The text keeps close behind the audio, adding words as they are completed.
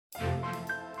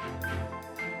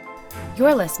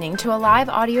You're listening to a live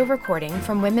audio recording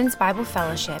from Women's Bible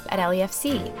Fellowship at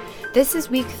LEFC. This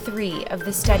is week 3 of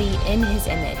the study In His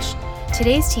Image.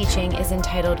 Today's teaching is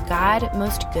entitled God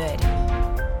Most Good.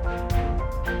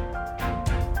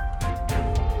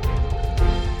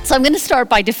 So I'm going to start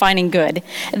by defining good.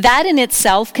 That in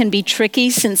itself can be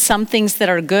tricky since some things that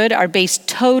are good are based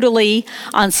totally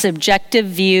on subjective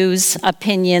views,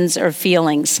 opinions, or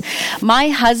feelings. My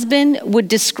husband would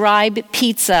describe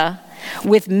pizza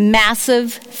with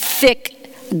massive,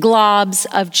 thick globs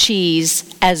of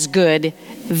cheese as good,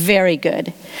 very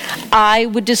good. I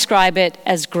would describe it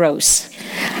as gross.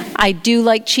 I do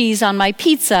like cheese on my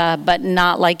pizza, but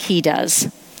not like he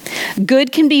does.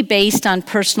 Good can be based on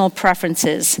personal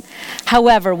preferences.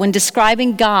 However, when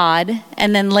describing God,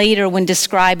 and then later when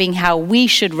describing how we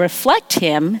should reflect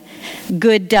Him,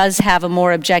 good does have a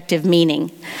more objective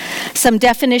meaning. Some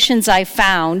definitions I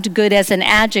found: good as an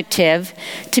adjective,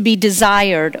 to be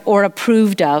desired or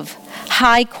approved of,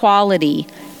 high quality,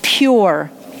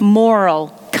 pure, moral,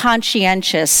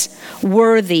 conscientious,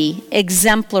 worthy,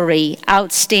 exemplary,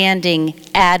 outstanding,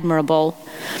 admirable.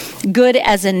 Good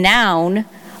as a noun,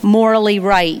 morally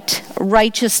right,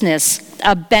 righteousness,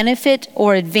 a benefit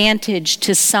or advantage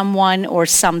to someone or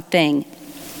something.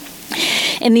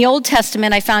 In the Old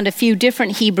Testament, I found a few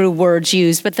different Hebrew words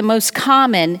used, but the most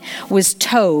common was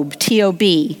tob,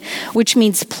 T-O-B, which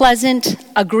means pleasant,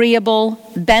 agreeable,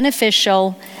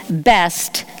 beneficial,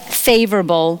 best,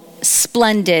 favorable,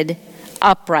 splendid,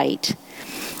 upright.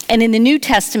 And in the New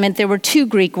Testament, there were 2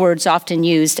 Greek words often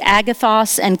used,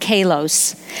 agathos and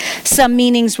kalos. Some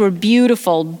meanings were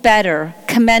beautiful, better,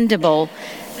 commendable,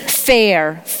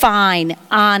 fair, fine,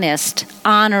 honest,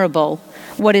 honorable,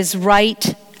 what is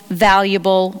right,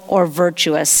 valuable, or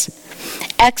virtuous.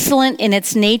 Excellent in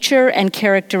its nature and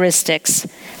characteristics,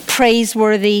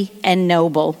 praiseworthy and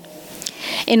noble.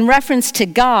 In reference to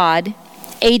God,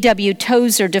 A.W.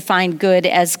 Tozer defined good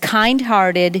as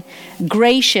kind-hearted,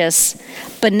 gracious,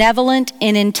 benevolent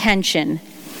in intention.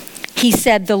 He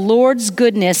said, "The Lord's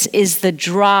goodness is the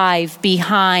drive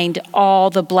behind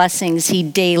all the blessings He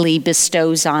daily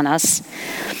bestows on us."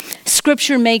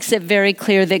 Scripture makes it very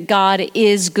clear that God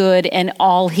is good and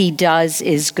all He does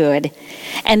is good.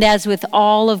 And as with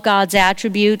all of God's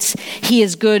attributes, He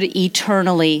is good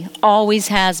eternally, always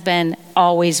has been,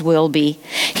 always will be.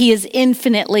 He is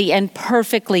infinitely and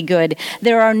perfectly good.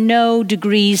 There are no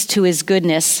degrees to His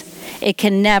goodness. It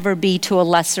can never be to a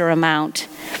lesser amount.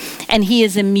 And He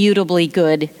is immutably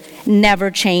good, never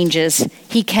changes.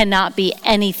 He cannot be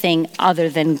anything other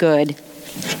than good.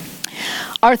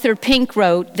 Arthur Pink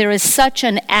wrote, "There is such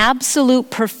an absolute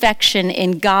perfection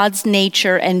in God's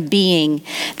nature and being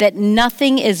that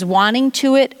nothing is wanting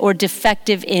to it or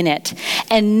defective in it,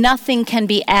 and nothing can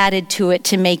be added to it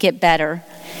to make it better."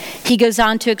 He goes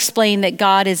on to explain that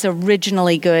God is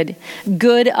originally good,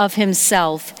 good of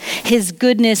Himself. His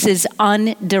goodness is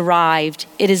underived.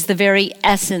 It is the very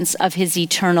essence of His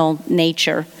eternal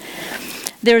nature.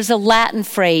 There's a Latin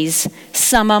phrase,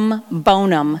 summum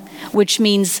bonum, which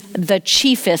means the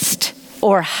chiefest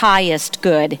or highest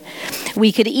good.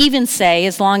 We could even say,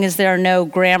 as long as there are no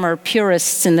grammar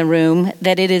purists in the room,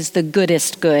 that it is the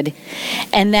goodest good.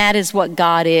 And that is what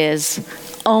God is.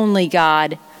 Only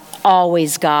God,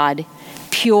 always God,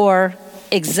 pure,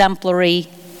 exemplary,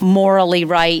 morally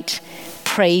right,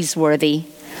 praiseworthy.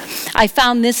 I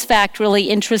found this fact really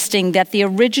interesting, that the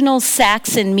original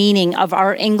Saxon meaning of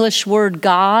our English word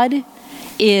God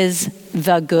is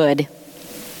the good.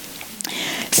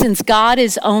 Since God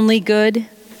is only good,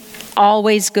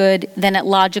 always good, then it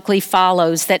logically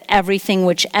follows that everything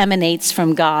which emanates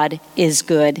from God is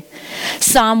good.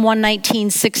 Psalm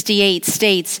 119:68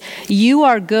 states, "You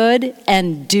are good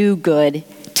and do good.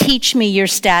 Teach me your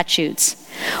statutes."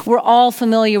 We're all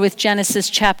familiar with Genesis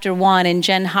chapter 1, and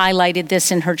Jen highlighted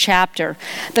this in her chapter,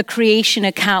 the creation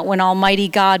account when Almighty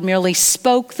God merely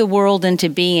spoke the world into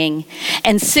being.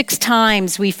 And 6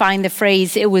 times we find the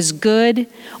phrase, "It was good,"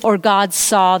 or "God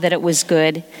saw that it was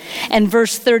good." And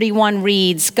verse 31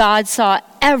 reads, "God saw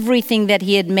everything that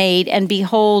He had made, and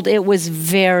behold, it was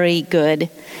very good."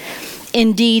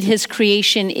 Indeed, His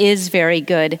creation is very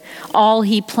good, all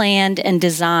He planned and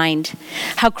designed.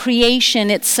 How creation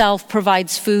itself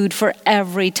provides food for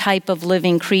every type of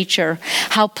living creature.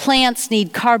 How plants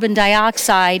need carbon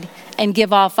dioxide and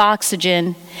give off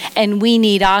oxygen, and we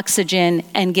need oxygen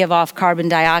and give off carbon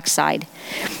dioxide.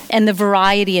 And the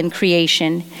variety in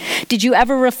creation. Did you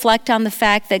ever reflect on the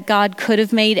fact that God could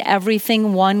have made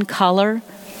everything one color,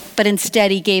 but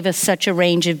instead He gave us such a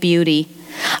range of beauty?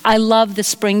 I love the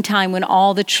springtime when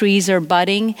all the trees are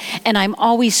budding, and I'm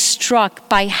always struck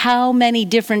by how many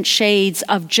different shades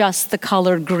of just the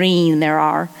color green there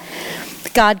are.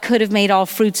 God could have made all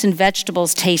fruits and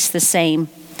vegetables taste the same,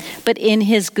 but in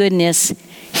his goodness,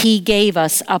 he gave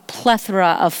us a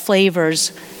plethora of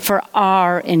flavors for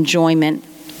our enjoyment.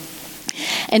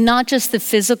 And not just the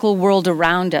physical world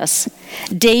around us.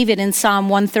 David in Psalm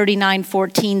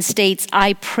 139:14 states,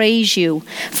 "I praise you,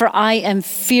 for I am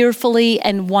fearfully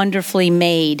and wonderfully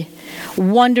made.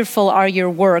 Wonderful are your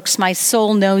works. My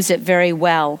soul knows it very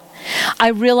well." I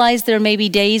realize there may be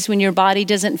days when your body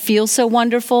doesn't feel so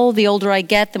wonderful. The older I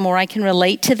get, the more I can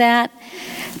relate to that.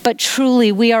 But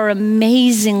truly, we are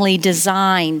amazingly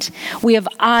designed. We have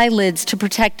eyelids to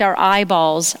protect our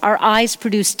eyeballs. Our eyes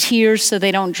produce tears so they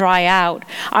don't dry out.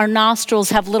 Our nostrils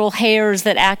have little hairs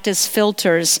that act as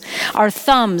filters. Our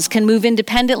thumbs can move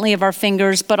independently of our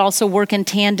fingers, but also work in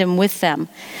tandem with them.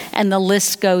 And the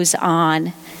list goes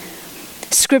on.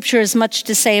 Scripture has much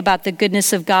to say about the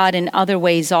goodness of God in other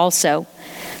ways also.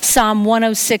 Psalm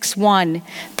 106:1,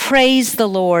 "Praise the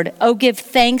Lord. Oh, give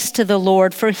thanks to the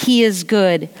Lord, for he is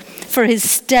good, for his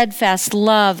steadfast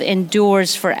love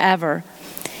endures forever."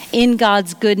 In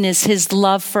God's goodness, his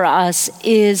love for us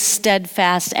is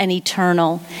steadfast and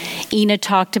eternal. Ina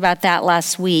talked about that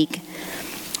last week.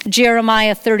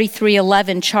 Jeremiah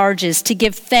 33:11 charges to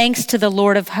give thanks to the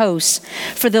Lord of hosts,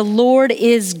 for the Lord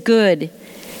is good.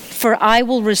 For I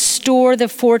will restore the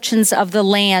fortunes of the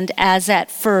land as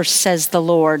at first, says the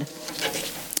Lord.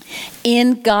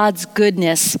 In God's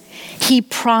goodness, he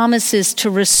promises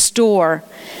to restore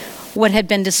what had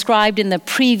been described in the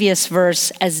previous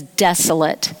verse as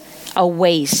desolate, a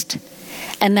waste.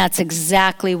 And that's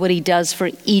exactly what he does for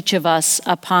each of us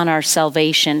upon our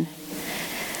salvation.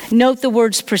 Note the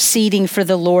words preceding "for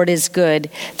the Lord is good,"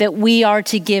 that we are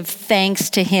to give thanks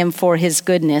to him for his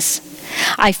goodness.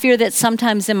 I fear that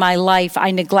sometimes in my life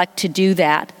I neglect to do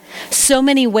that. So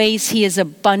many ways he is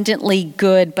abundantly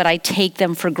good, but I take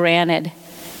them for granted.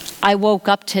 I woke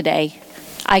up today.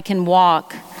 I can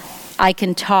walk. I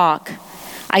can talk.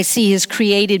 I see his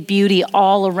created beauty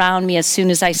all around me as soon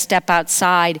as I step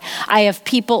outside. I have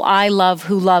people I love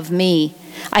who love me.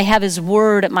 I have his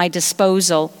word at my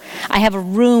disposal. I have a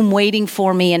room waiting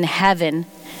for me in heaven.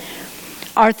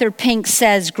 Arthur Pink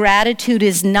says, gratitude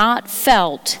is not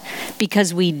felt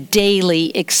because we daily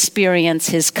experience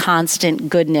his constant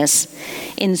goodness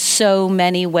in so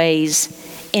many ways,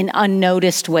 in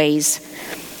unnoticed ways.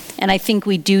 And I think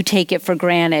we do take it for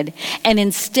granted. And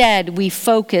instead, we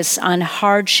focus on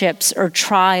hardships or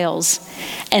trials,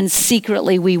 and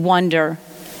secretly we wonder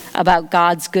about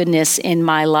God's goodness in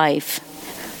my life.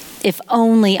 If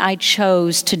only I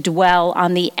chose to dwell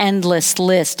on the endless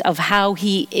list of how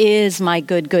he is my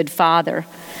good, good Father,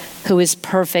 who is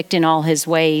perfect in all his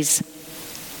ways.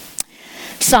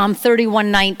 Psalm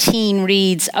 31:19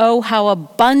 reads, "Oh, how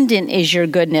abundant is your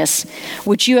goodness,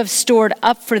 which you have stored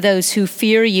up for those who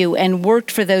fear you and worked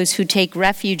for those who take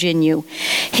refuge in you.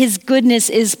 His goodness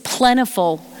is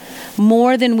plentiful,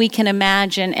 more than we can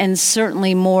imagine and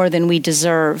certainly more than we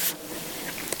deserve."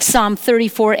 Psalm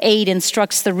 34:8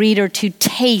 instructs the reader to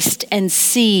taste and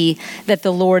see that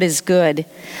the Lord is good.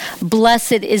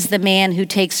 Blessed is the man who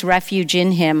takes refuge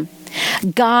in him.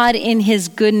 God in his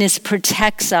goodness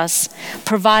protects us,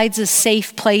 provides a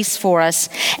safe place for us,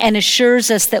 and assures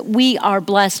us that we are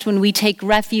blessed when we take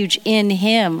refuge in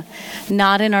him,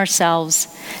 not in ourselves,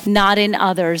 not in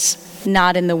others,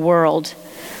 not in the world.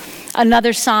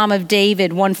 Another Psalm of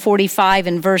David, 145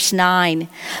 and verse 9.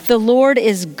 "The Lord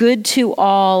is good to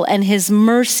all, and his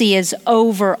mercy is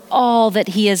over all that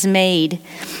he has made."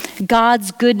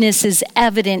 God's goodness is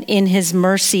evident in his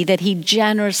mercy that he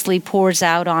generously pours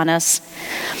out on us.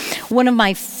 One of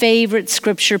my favorite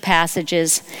scripture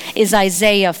passages is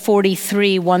Isaiah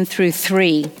 43, 1 through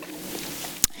 3.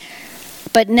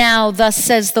 "But now, thus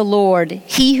says the Lord,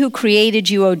 he who created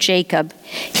you, O Jacob,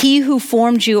 he who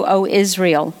formed you, O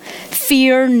Israel,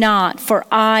 fear not, for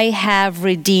I have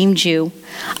redeemed you.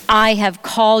 I have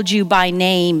called you by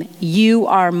name. You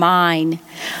are mine.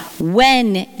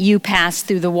 When you pass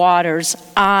through the waters,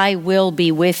 I will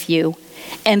be with you.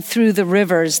 And through the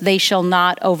rivers, they shall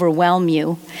not overwhelm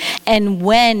you. And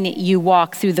when you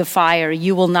walk through the fire,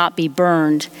 you will not be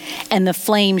burned, and the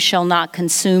flame shall not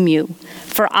consume you.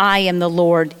 For I am the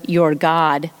Lord your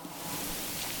God."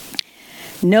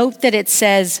 Note that it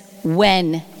says,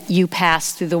 when you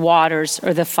pass through the waters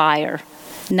or the fire,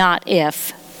 not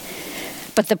if.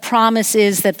 But the promise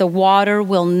is that the water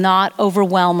will not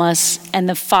overwhelm us and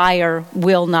the fire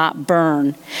will not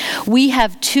burn. We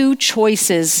have two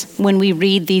choices when we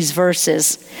read these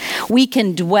verses. We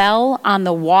can dwell on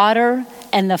the water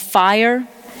and the fire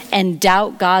and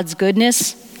doubt God's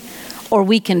goodness, or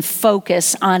we can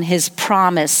focus on his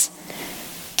promise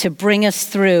to bring us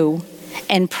through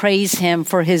and praise him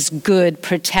for his good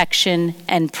protection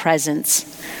and presence.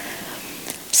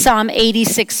 Psalm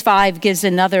 86:5 gives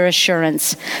another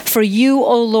assurance. For you,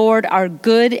 O Lord, are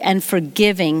good and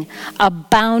forgiving,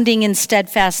 abounding in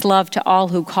steadfast love to all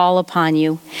who call upon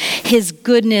you. His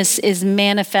goodness is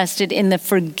manifested in the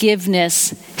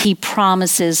forgiveness he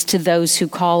promises to those who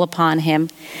call upon him.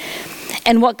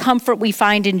 And what comfort we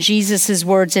find in Jesus'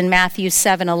 words in Matthew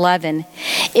 7:11.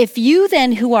 If you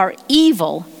then who are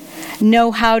evil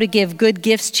know how to give good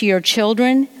gifts to your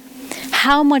children,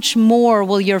 how much more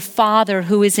will your Father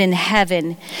who is in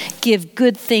heaven give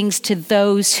good things to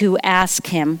those who ask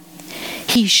him?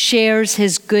 He shares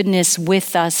his goodness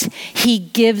with us. He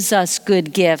gives us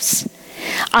good gifts.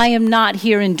 I am not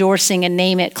here endorsing a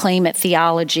name it, claim it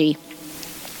theology.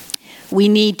 We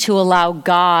need to allow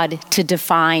God to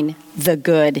define the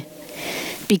good,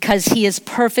 because he is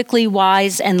perfectly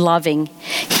wise and loving.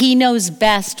 He knows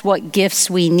best what gifts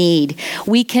we need.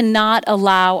 We cannot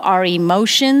allow our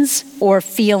emotions or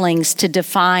feelings to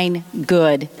define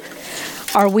good.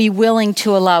 Are we willing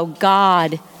to allow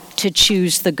God to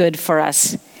choose the good for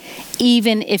us,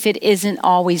 even if it isn't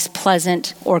always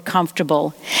pleasant or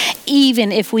comfortable,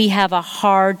 even if we have a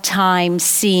hard time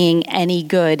seeing any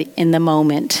good in the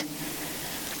moment?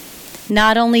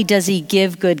 Not only does he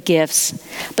give good gifts,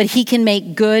 but he can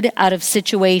make good out of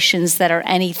situations that are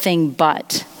anything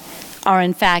but, are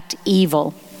in fact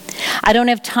evil. I don't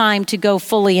have time to go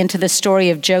fully into the story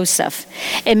of Joseph.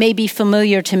 It may be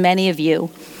familiar to many of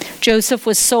you. Joseph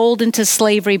was sold into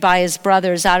slavery by his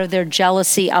brothers out of their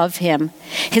jealousy of him.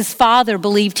 His father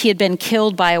believed he had been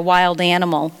killed by a wild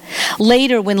animal.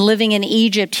 Later, when living in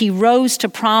Egypt, he rose to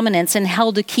prominence and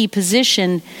held a key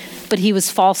position, but he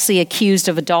was falsely accused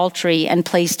of adultery and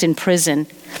placed in prison.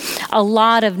 A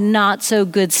lot of not so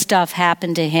good stuff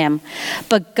happened to him,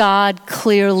 but God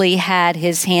clearly had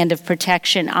his hand of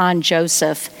protection on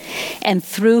Joseph, and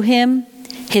through him,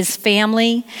 his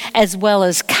family, as well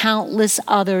as countless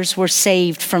others, were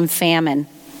saved from famine.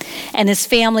 And his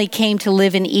family came to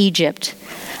live in Egypt,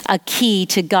 a key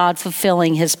to God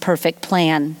fulfilling his perfect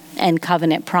plan and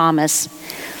covenant promise.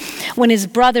 When his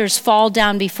brothers fall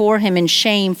down before him in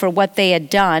shame for what they had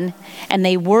done, and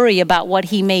they worry about what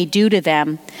he may do to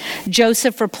them,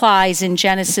 Joseph replies in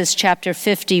Genesis chapter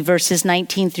 50, verses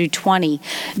 19 through 20,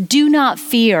 "Do not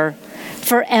fear,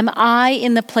 for am I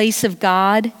in the place of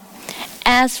God?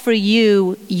 As for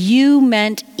you, you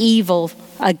meant evil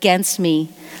against me,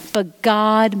 but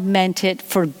God meant it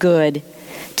for good,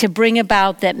 to bring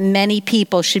about that many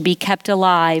people should be kept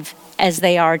alive as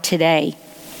they are today."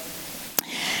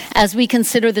 As we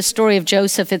consider the story of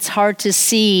Joseph, it's hard to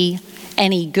see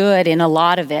any good in a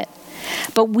lot of it.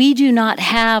 But we do not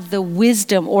have the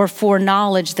wisdom or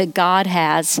foreknowledge that God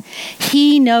has.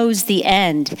 He knows the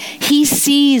end. He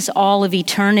sees all of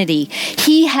eternity.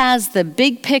 He has the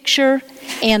big picture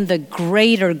and the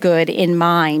greater good in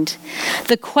mind.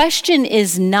 The question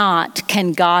is not,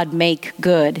 can God make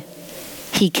good?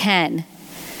 He can.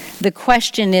 The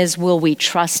question is, will we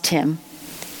trust him,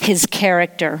 his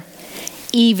character,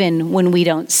 even when we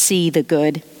don't see the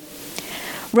good?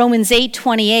 Romans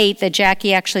 8:28, that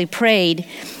Jackie actually prayed,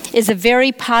 is a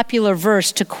very popular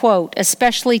verse to quote,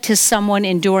 especially to someone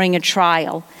enduring a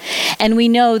trial. And we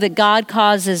know that God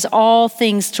causes all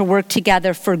things to work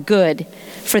together for good,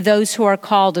 for those who are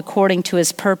called according to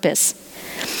his purpose.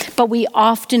 But we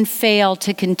often fail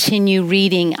to continue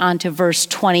reading onto verse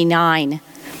 29,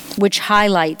 which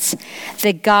highlights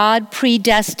that God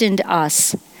predestined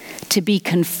us to be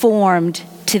conformed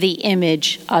to the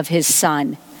image of his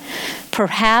Son.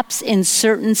 Perhaps in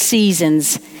certain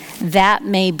seasons, that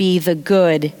may be the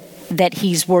good that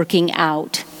he's working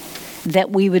out,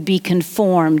 that we would be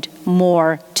conformed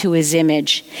more to his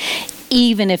image,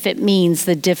 even if it means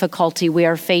the difficulty we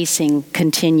are facing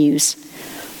continues.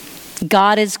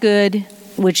 God is good,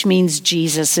 which means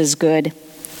Jesus is good,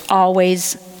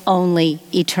 always, only,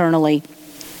 eternally.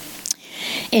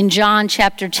 In John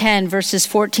chapter 10, verses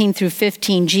 14 through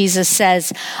 15, Jesus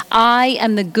says, "I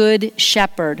am the good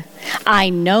shepherd.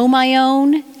 I know my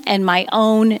own, and my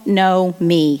own know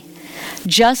me.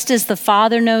 Just as the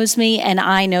Father knows me, and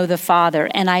I know the Father,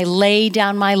 and I lay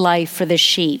down my life for the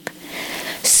sheep."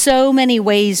 So many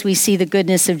ways we see the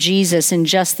goodness of Jesus in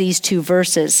just these two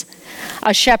verses.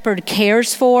 A shepherd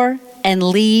cares for and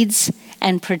leads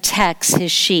and protects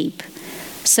his sheep.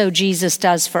 So Jesus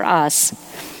does for us.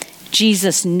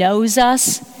 Jesus knows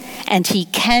us, and he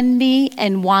can be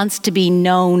and wants to be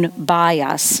known by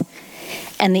us.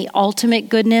 And the ultimate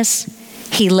goodness,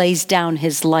 he lays down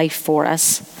his life for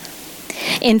us.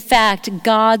 In fact,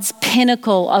 God's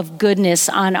pinnacle of goodness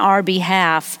on our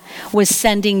behalf was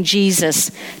sending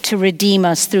Jesus to redeem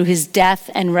us through his death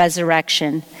and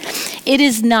resurrection.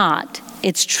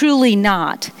 It's truly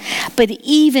not. But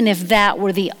even if that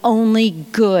were the only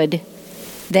good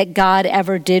that God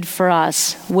ever did for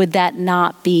us, would that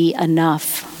not be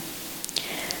enough?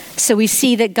 So we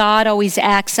see that God always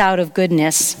acts out of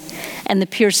goodness. And the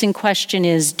piercing question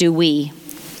is, do we?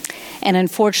 And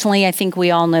unfortunately, I think we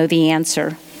all know the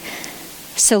answer.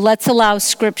 So let's allow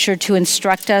Scripture to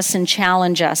instruct us and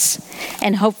challenge us,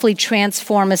 and hopefully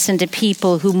transform us into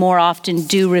people who more often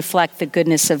do reflect the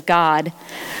goodness of God.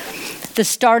 The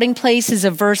starting place is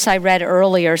a verse I read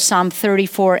earlier, Psalm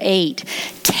 34:8.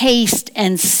 Taste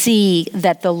and see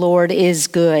that the Lord is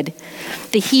good.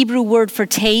 The Hebrew word for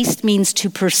taste means to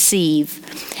perceive,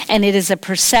 and it is a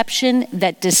perception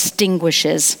that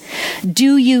distinguishes.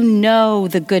 Do you know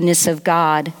the goodness of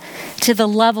God to the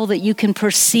level that you can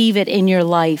perceive it in your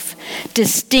life,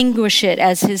 distinguish it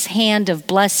as his hand of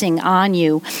blessing on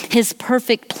you, his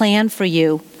perfect plan for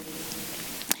you?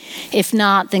 If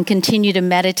not, then continue to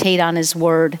meditate on his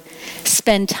word.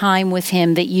 Spend time with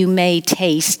him that you may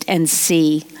taste and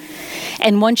see.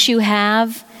 And once you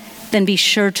have, then be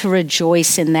sure to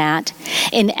rejoice in that.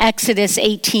 In Exodus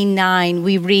 18:9,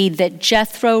 we read that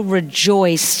Jethro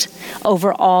rejoiced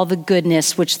over all the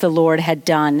goodness which the Lord had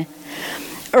done.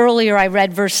 Earlier, I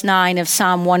read verse 9 of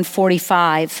Psalm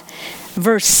 145.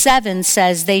 Verse 7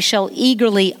 says, they shall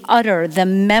eagerly utter the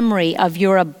memory of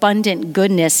your abundant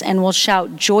goodness and will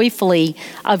shout joyfully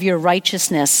of your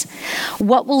righteousness.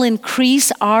 What will increase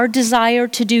our desire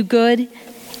to do good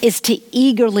is to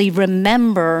eagerly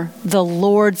remember the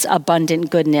Lord's abundant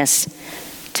goodness,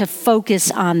 to focus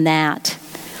on that.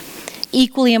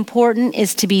 Equally important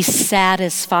is to be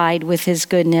satisfied with his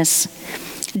goodness.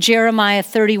 Jeremiah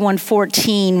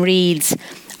 31:14 reads,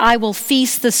 I will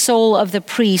feast the soul of the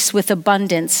priests with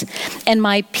abundance, and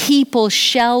my people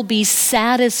shall be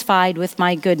satisfied with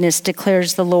my goodness,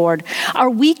 declares the Lord. Are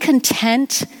we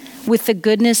content with the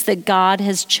goodness that God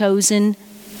has chosen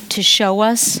to show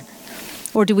us?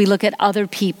 Or do we look at other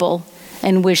people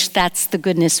and wish that's the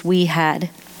goodness we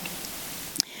had?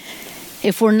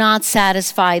 If we're not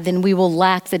satisfied, then we will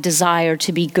lack the desire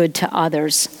to be good to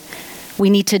others. We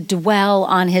need to dwell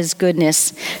on his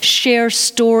goodness, share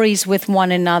stories with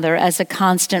one another as a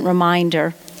constant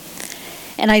reminder.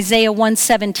 And Isaiah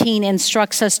 1:17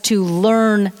 instructs us to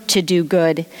learn to do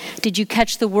good. Did you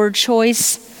catch the word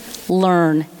choice?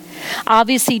 Learn.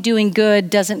 Obviously, doing good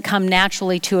doesn't come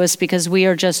naturally to us because we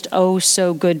are just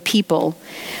so good people.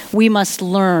 We must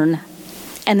learn.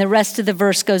 And the rest of the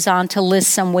verse goes on to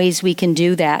list some ways we can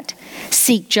do that.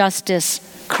 Seek justice,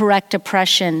 correct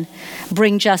oppression,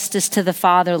 bring justice to the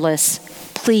fatherless,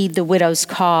 plead the widow's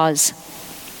cause.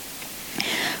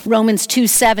 Romans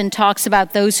 2:7 talks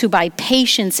about those who by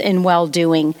patience in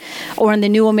well-doing, or in the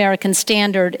New American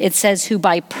Standard, it says who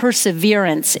by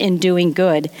perseverance in doing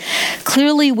good.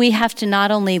 Clearly, we have to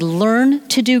not only learn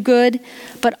to do good,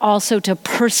 but also to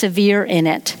persevere in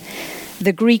it.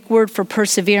 The Greek word for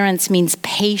perseverance means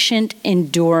patient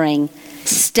enduring,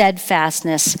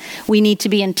 steadfastness. We need to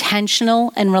be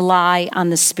intentional and rely on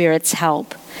the Spirit's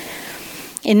help.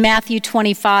 In Matthew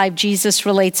 25, Jesus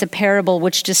relates a parable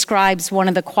which describes one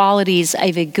of the qualities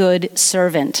of a good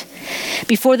servant.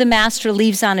 Before the master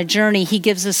leaves on a journey, he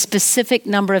gives a specific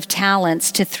number of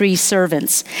talents to 3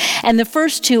 servants. And the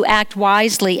first 2 act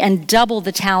wisely and double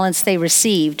the talents they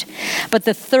received. But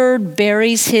the third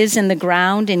buries his in the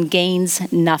ground and gains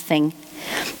nothing.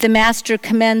 The master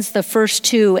commends the first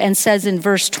 2 and says in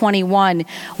verse 21,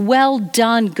 well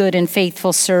done, good and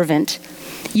faithful servant.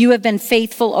 You have been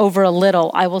faithful over a little.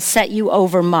 I will set you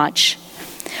over much.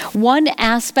 One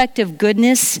aspect of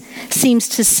goodness seems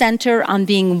to center on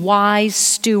being wise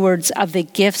stewards of the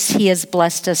gifts he has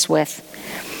blessed us with.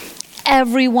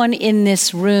 Everyone in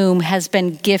this room has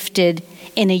been gifted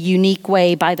in a unique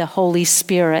way by the Holy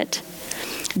Spirit.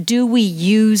 Do we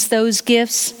use those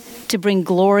gifts to bring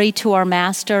glory to our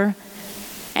Master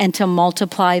and to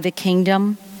multiply the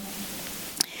kingdom?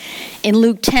 In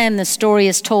Luke 10, the story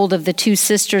is told of the 2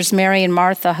 sisters, Mary and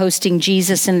Martha, hosting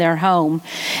Jesus in their home.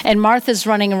 And Martha's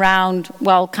running around,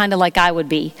 well, kind of like I would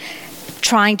be,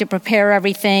 trying to prepare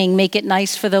everything, make it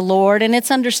nice for the Lord. And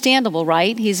it's understandable,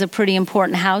 right? He's a pretty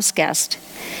important house guest.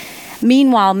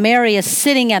 Meanwhile, Mary is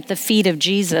sitting at the feet of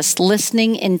Jesus,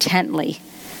 listening intently.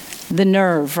 The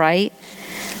nerve, right?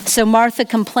 So Martha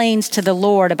complains to the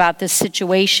Lord about this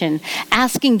situation,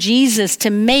 asking Jesus to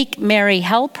make Mary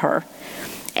help her.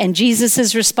 And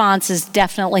Jesus' response is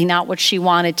definitely not what she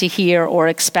wanted to hear or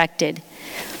expected.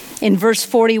 In verse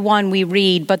 41, we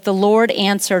read, "But the Lord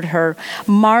answered her,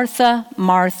 'Martha,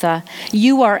 Martha,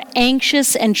 you are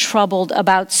anxious and troubled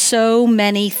about so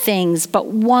many things, but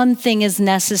one thing is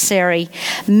necessary.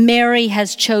 Mary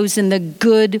has chosen the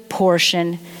good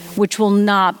portion, which will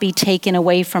not be taken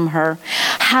away from her.'"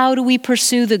 How do we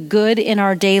pursue the good in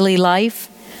our daily life?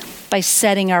 By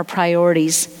setting our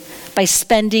priorities, by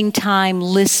spending time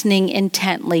listening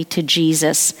intently to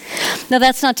Jesus. Now,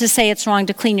 that's not to say it's wrong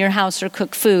to clean your house or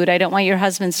cook food. I don't want your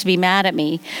husbands to be mad at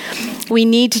me. We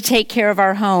need to take care of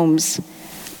our homes.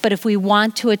 But if we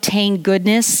want to attain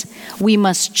goodness, we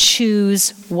must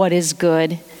choose what is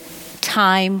good.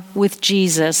 Time with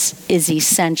Jesus is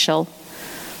essential.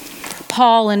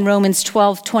 Paul in Romans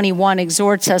 12:21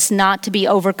 exhorts us not to be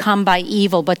overcome by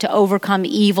evil, but to overcome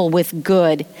evil with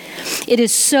good. It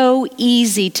is so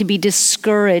easy to be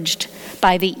discouraged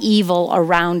by the evil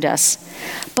around us.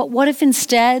 But what if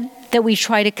instead that we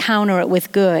try to counter it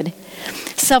with good?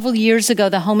 Several years ago,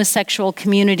 the homosexual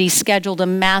community scheduled a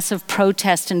massive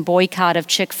protest and boycott of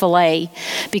Chick-fil-A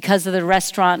because of the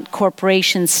restaurant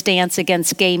corporation's stance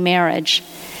against gay marriage.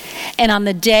 And on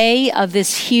the day of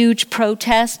this huge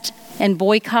protest and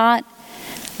boycott,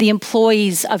 the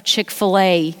employees of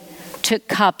Chick-fil-A took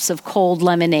cups of cold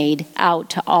lemonade out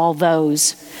to all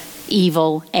those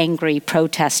evil, angry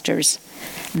protesters.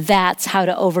 That's how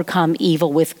to overcome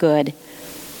evil with good,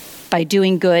 by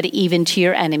doing good even to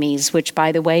your enemies, which,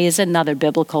 by the way, is another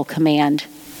biblical command,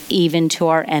 even to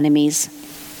our enemies.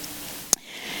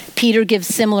 Peter gives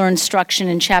similar instruction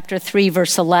in chapter 3,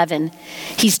 verse 11.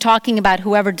 He's talking about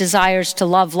whoever desires to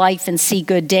love life and see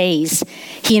good days.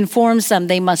 He informs them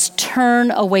they must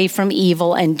turn away from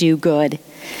evil and do good.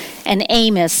 And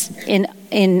Amos in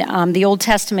the Old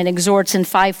Testament exhorts in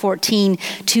 5:14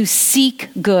 to seek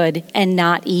good and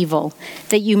not evil,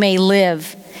 that you may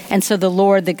live. And so the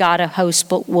Lord, the God of hosts,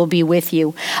 will be with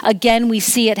you. Again, we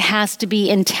see it has to be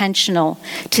intentional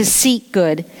to seek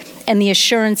good. And the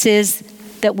assurance is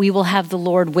that we will have the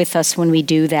Lord with us when we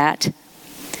do that.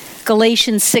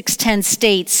 Galatians 6:10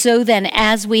 states, "So then,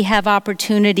 as we have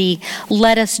opportunity,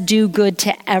 let us do good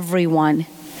to everyone."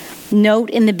 Note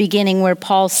in the beginning where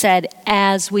Paul said,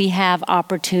 "as we have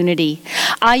opportunity."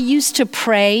 I used to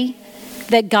pray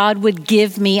that God would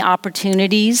give me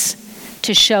opportunities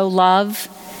to show love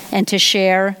and to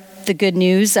share the good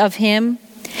news of him.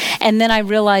 And then I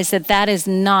realized that that is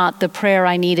not the prayer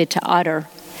I needed to utter.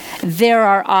 There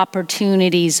are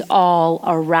opportunities all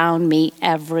around me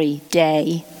every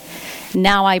day.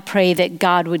 Now I pray that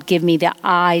God would give me the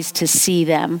eyes to see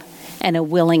them and a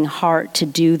willing heart to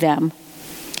do them.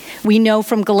 We know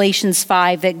from Galatians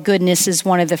 5 that goodness is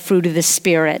one of the fruit of the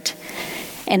Spirit.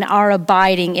 And our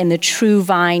abiding in the true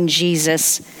vine,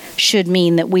 Jesus, should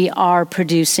mean that we are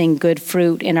producing good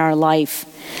fruit in our life,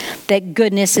 that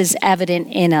goodness is evident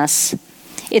in us.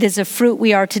 It is a fruit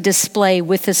we are to display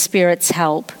with the Spirit's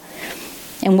help.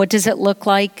 And what does it look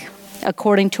like?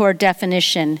 According to our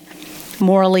definition,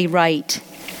 morally right,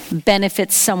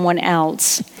 benefits someone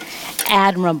else,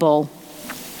 admirable.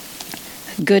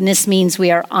 Goodness means we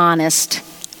are honest,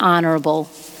 honorable,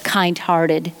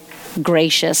 kind-hearted,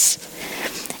 gracious.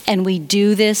 And we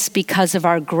do this because of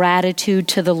our gratitude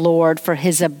to the Lord for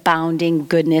his abounding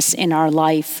goodness in our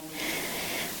life.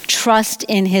 Trust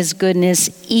in his goodness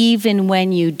even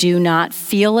when you do not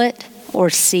feel it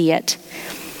or see it.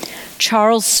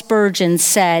 Charles Spurgeon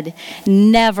said,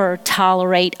 "Never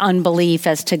tolerate unbelief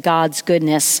as to God's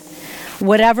goodness.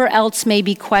 Whatever else may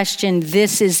be questioned,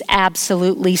 this is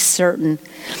absolutely certain,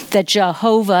 that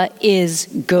Jehovah is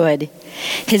good.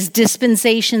 His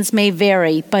dispensations may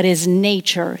vary, but his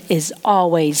nature is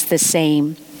always the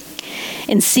same."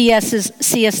 In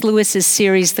C.S. Lewis's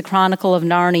series, The Chronicle of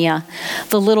Narnia,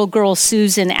 the little girl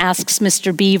Susan asks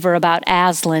Mr. Beaver about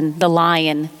Aslan, the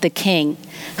lion, the king,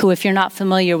 who, if you're not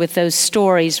familiar with those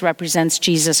stories, represents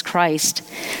Jesus Christ.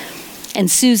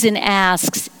 And Susan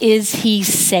asks, "Is he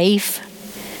safe?"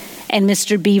 And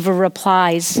Mr. Beaver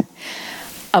replies,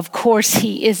 "Of course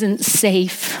he isn't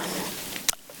safe,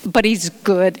 but he's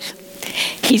good.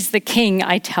 He's the king,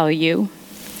 I tell you."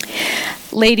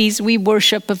 Ladies, we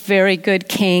worship a very good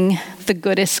king, the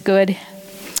goodest good.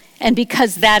 And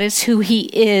because that is who he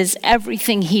is,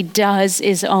 everything he does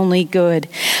is only good.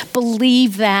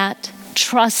 Believe that,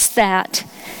 trust that,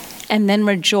 and then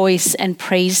rejoice and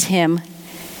praise him.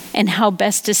 And how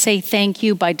best to say thank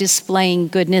you by displaying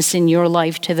goodness in your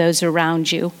life to those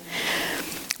around you.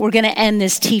 We're going to end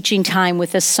this teaching time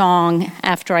with a song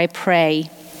after I pray.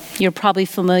 You're probably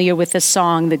familiar with the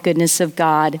song, "The Goodness of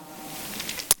God."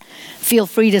 Feel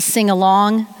free to sing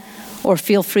along or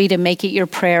feel free to make it your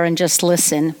prayer and just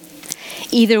listen.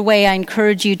 Either way, I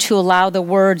encourage you to allow the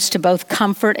words to both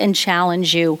comfort and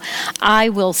challenge you. I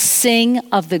will sing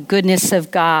of the goodness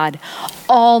of God.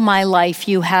 All my life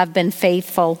you have been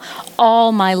faithful.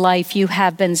 All my life you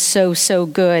have been so, so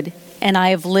good. And I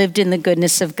have lived in the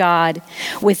goodness of God.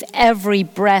 With every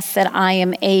breath that I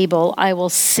am able, I will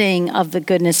sing of the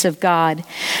goodness of God.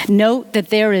 Note that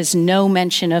there is no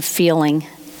mention of feeling.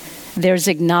 There's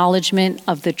acknowledgement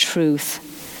of the truth.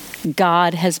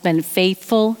 God has been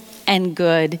faithful and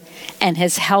good and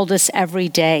has held us every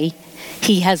day.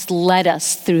 He has led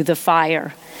us through the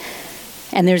fire.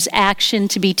 And there's action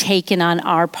to be taken on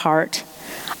our part.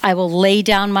 I will lay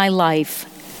down my life.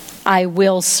 I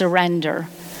will surrender.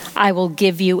 I will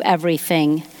give you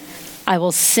everything. I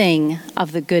will sing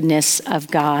of the goodness of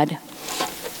God.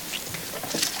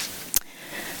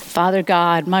 Father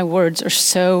God, my words are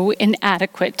so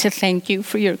inadequate to thank you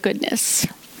for your goodness.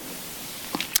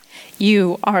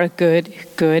 You are a good,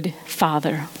 good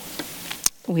Father.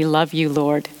 We love you,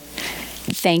 Lord.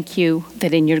 Thank you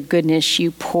that in your goodness you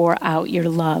pour out your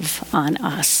love on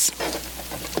us.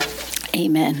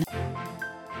 Amen.